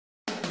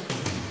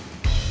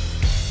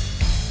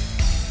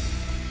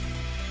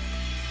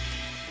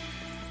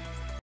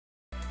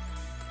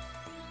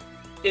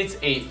It's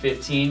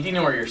 8:15. Do you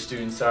know where your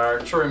students are?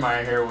 Troy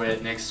Meyer here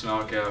with Nick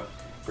Smelko,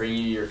 bringing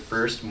you your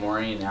first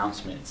morning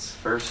announcements.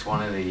 First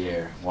one of the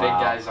year. Wow. Big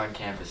guys on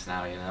campus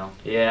now, you know.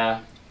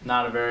 Yeah,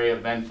 not a very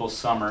eventful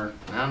summer.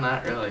 No,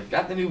 not really.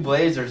 Got the new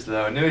Blazers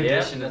though. New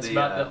addition to that's the.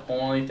 about the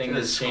only thing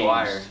the that's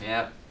Squire. changed.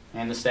 Yep.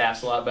 And the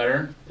staff's a lot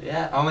better.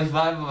 Yeah. Only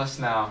 5 of us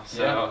now.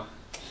 So. Yep.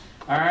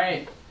 All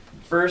right.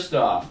 First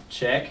off,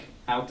 check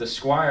out the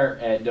Squire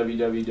at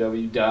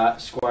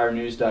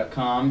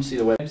www.squirenews.com. See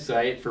the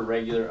website for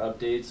regular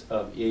updates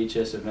of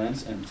EHS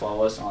events and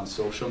follow us on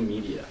social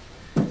media.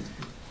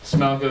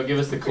 Smelko, give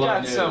us the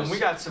club news. We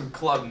got some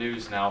club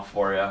news now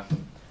for you.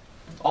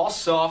 All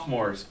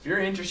sophomores, if you're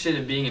interested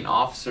in being an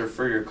officer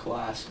for your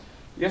class,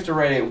 you have to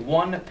write a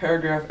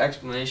 1-paragraph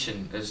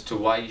explanation as to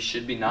why you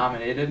should be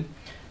nominated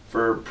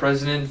for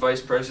president,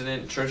 vice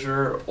president,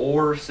 treasurer,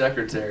 or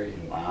secretary.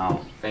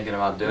 Wow. Thinking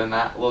about doing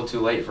that. A little too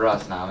late for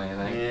us now, don't you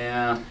think?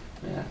 Yeah.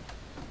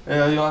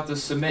 You'll have to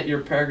submit your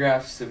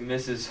paragraphs to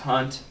Mrs.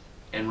 Hunt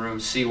in room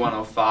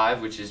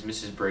C105, which is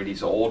Mrs.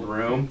 Brady's old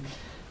room,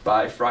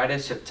 by Friday,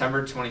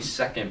 September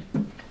 22nd.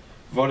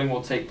 Voting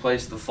will take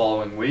place the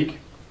following week.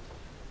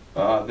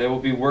 They will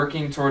be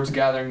working towards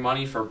gathering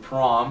money for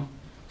prom,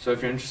 so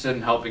if you're interested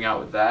in helping out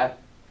with that,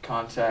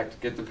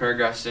 get the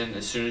paragraphs in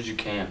as soon as you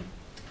can.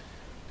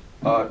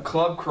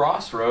 Club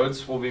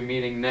Crossroads will be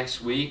meeting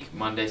next week,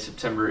 Monday,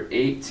 September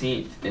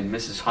 18th, in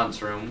Mrs.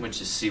 Hunt's room,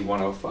 which is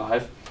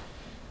C105,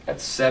 at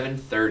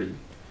 7:30.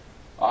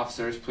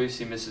 Officers, please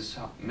see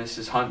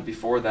Mrs. Hunt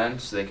before then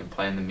so they can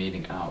plan the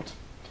meeting out.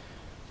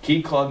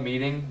 Key Club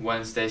meeting,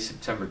 Wednesday,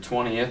 September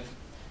 20th,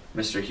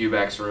 Mr.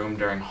 Huback's room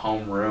during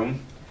homeroom.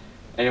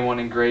 Anyone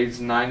in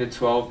grades 9 to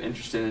 12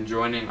 interested in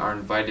joining are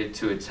invited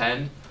to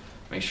attend.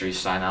 Make sure you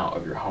sign out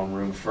of your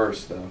homeroom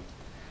first, though.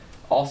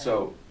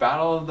 Also,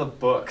 Battle of the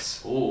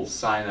Books. Ooh.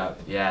 Sign up.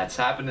 Yeah, it's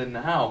happening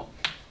now.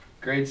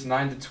 Grades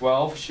 9 to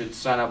 12 should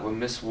sign up with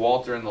Miss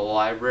Walter in the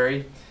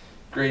library.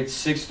 Grades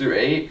 6 through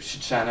 8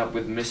 should sign up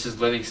with Mrs.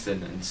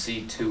 Livingston in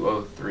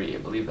C203. I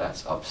believe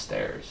that's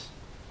upstairs.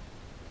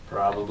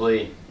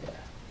 Probably. Yeah.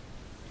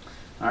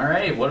 All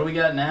right, what do we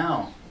got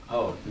now?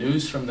 Oh,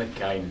 news from the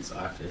guidance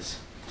office.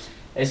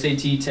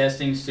 SAT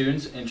testing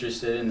students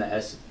interested in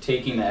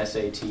taking the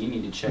SAT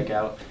need to check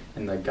out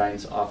in the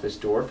guidance office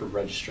door for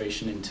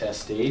registration and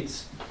test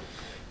dates.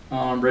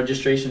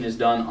 Registration is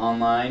done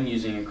online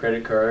using a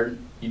credit card.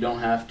 You don't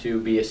have to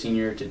be a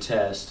senior to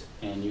test,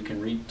 and you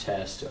can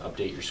retest to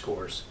update your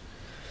scores.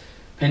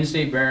 Penn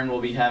State Barron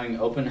will be having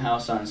open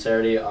house on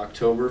Saturday,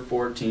 October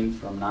 14th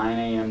from 9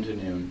 a.m. to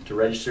noon. To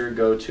register,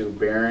 go to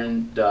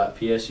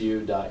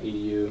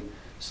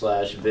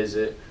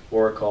barron.psu.edu/visit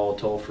or call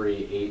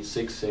toll-free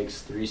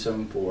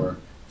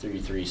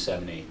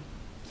 866-374-3378.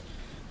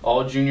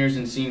 All juniors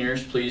and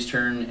seniors, please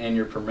turn in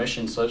your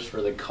permission slips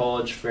for the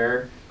college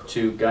fair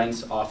to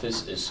guidance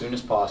office as soon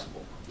as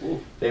possible.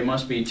 Ooh. They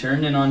must be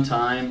turned in on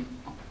time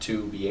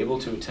to be able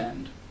to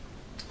attend.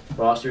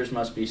 Rosters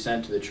must be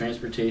sent to the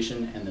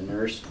transportation, and the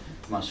nurse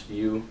must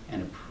view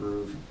and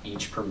approve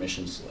each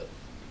permission slip.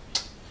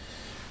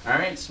 All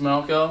right,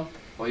 Smelko.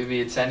 Will you be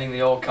attending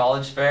the old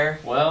college fair?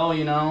 Well,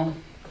 you know,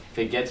 if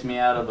it gets me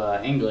out of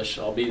English,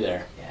 I'll be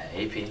there.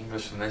 Yeah, AP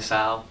English from this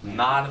Al.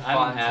 Not a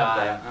fun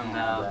time. I don't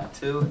have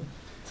that.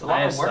 It's a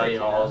lot of work. Study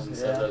halls you know?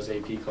 instead of those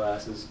AP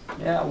classes.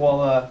 Yeah,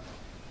 well,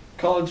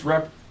 college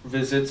rep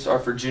visits are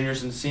for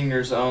juniors and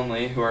seniors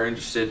only who are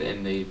interested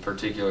in the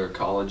particular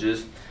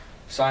colleges.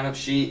 Sign-up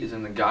sheet is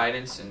in the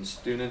guidance, and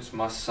students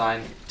must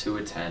sign to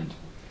attend.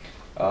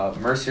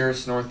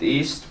 Mercyhurst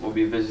Northeast will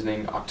be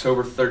visiting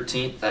October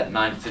 13th at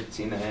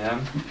 9:15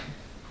 a.m.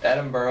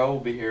 Edinburgh will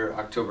be here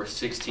October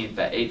 16th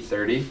at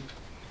 8:30.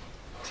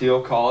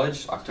 Teal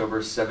College,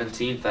 October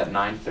 17th at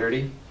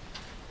 9:30.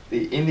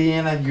 The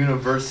Indiana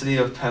University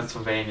of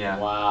Pennsylvania,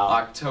 Wow.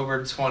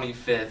 October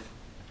 25th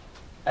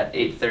at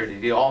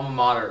 8:30. The alma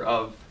mater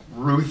of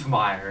Ruth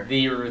Meyer.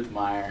 The Ruth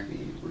Meyer.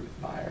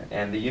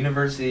 And the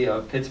University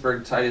of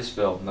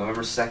Pittsburgh-Titusville,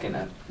 November 2nd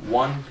at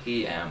 1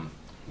 p.m.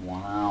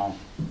 Wow.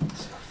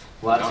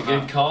 Lots of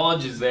good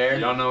colleges there. If you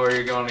don't know where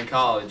you're going to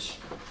college,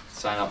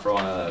 sign up for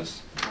one of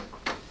those.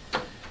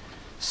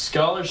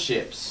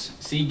 Scholarships.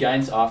 See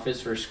guidance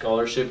office for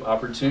scholarship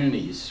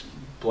opportunities.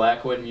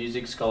 Blackwood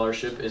Music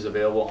Scholarship is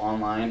available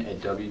online at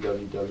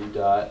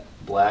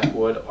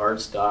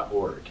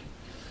www.blackwoodarts.org.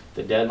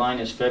 The deadline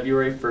is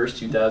February 1st,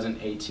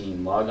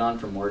 2018. Log on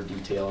for more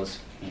details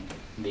in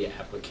the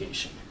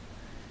application.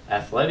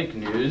 Athletic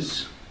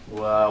news.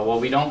 Well,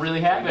 we don't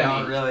really have any. We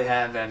don't really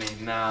have any,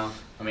 no.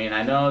 I mean,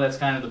 I know that's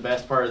kind of the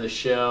best part of the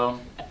show.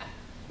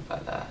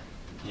 But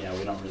yeah,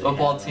 we don't really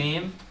football have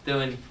team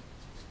doing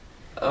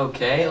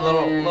okay. A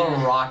little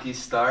rocky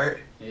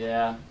start.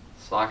 Yeah.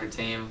 Soccer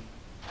team.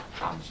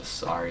 I'm just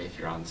sorry if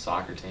you're on the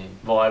soccer team.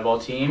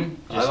 Volleyball team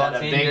just had a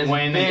big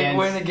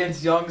win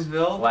against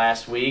Youngsville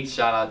last week.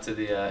 Shout out to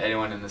the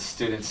anyone in the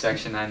student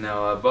section. I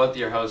know both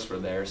your hosts were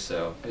there,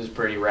 so it was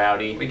pretty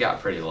rowdy. We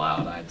got pretty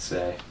loud, I'd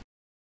say.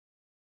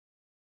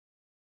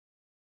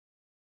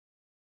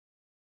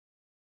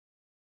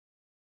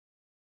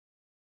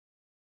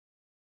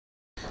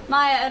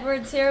 Maya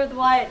Edwards here with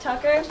Wyatt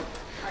Tucker.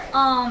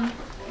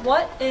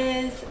 What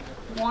is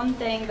one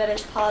thing that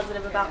is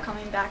positive about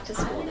coming back to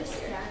school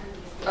this year?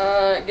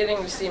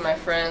 Getting to see my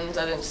friends.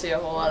 I didn't see a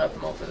whole lot of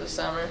them over the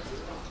summer.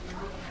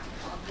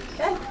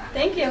 Okay,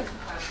 thank you.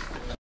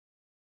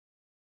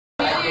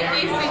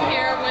 Casey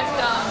here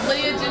with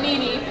Lydia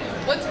Giannini.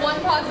 What's one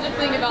positive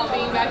thing about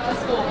being back to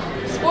school?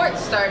 Sports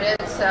started,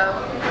 so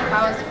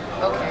I was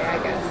okay,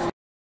 I guess.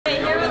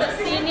 Here with a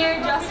senior,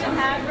 Justin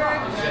Hadberg.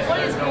 What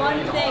is one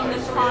thing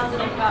that's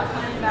positive about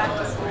coming back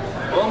to school?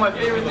 Well, my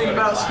favorite thing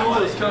about school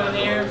is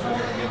coming here,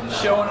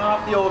 showing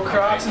off the old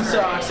Crocs and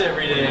socks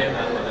every day.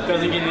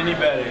 Doesn't get any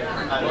better.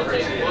 Have a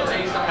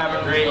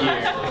great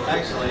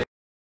year.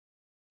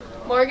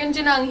 Morgan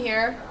Janung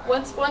here.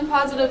 What's one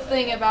positive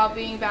thing about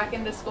being back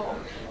into school?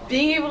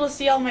 Being able to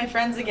see all my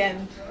friends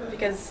again,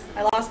 because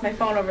I lost my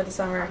phone over the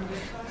summer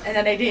and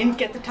then I didn't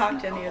get to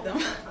talk to any of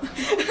them.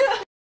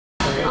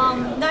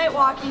 Night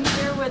walking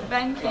here with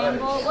Ben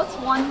Campbell. What's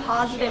one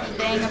positive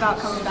thing about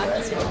coming back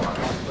to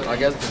school? I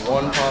guess the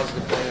one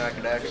positive thing I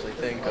could actually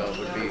think of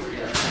would be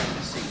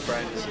seeing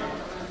friends,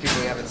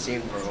 people we haven't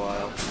seen for a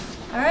while.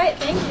 All right,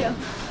 thank you.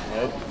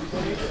 Nope.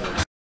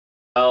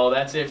 Well,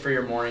 that's it for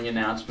your morning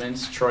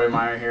announcements. Troy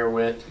Meyer here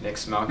with Nick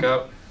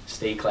Smelko.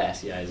 Stay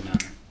Classy,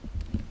 Eisenhower.